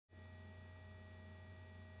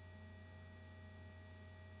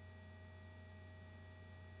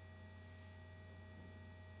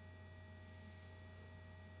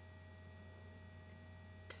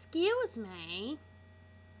Excuse me.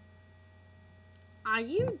 Are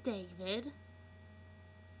you David?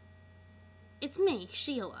 It's me,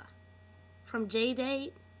 Sheila, from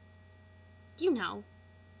J-Date. You know,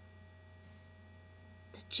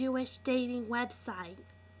 the Jewish dating website.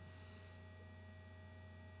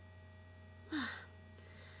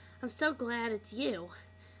 I'm so glad it's you.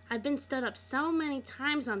 I've been stood up so many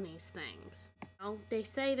times on these things. They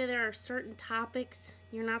say that there are certain topics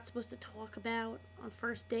you're not supposed to talk about on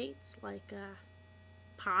first dates, like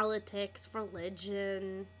politics,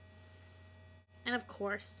 religion, and of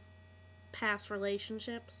course, past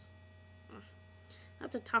relationships.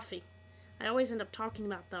 That's a toughie. I always end up talking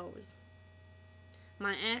about those.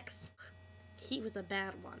 My ex, he was a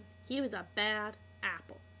bad one. He was a bad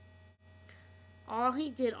apple. All he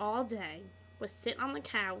did all day was sit on the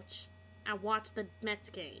couch and watch the Mets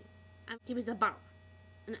game. He was a bum.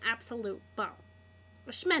 An absolute bum.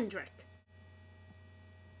 A schmendrick.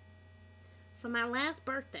 For my last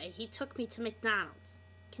birthday, he took me to McDonald's.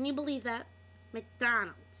 Can you believe that?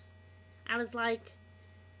 McDonald's. I was like,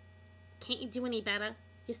 can't you do any better?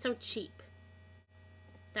 You're so cheap.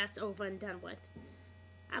 That's over and done with.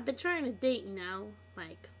 I've been trying to date,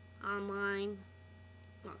 like online.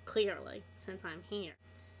 Well, clearly, since I'm here.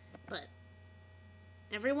 But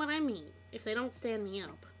everyone I meet, if they don't stand me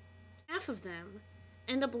up, half of them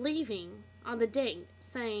end up leaving on the date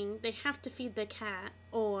saying they have to feed their cat,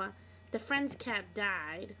 or the friend's cat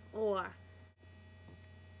died, or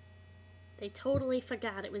they totally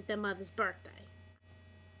forgot it was their mother's birthday.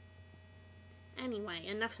 Anyway,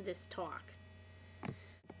 enough of this talk.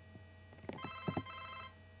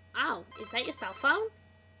 Oh, is that your cell phone?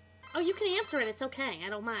 Oh, you can answer it. It's okay. I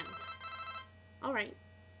don't mind. All right.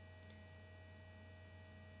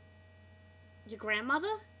 Your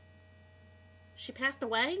grandmother? She passed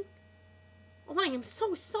away? Oh, I am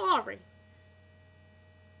so sorry.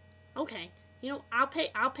 Okay.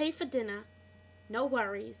 I'll pay for dinner. No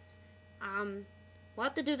worries. We'll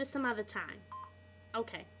have to do this some other time.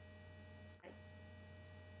 Okay.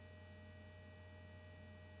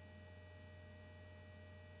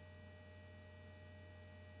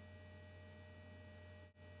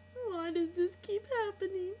 Why does this keep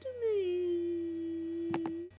happening to me?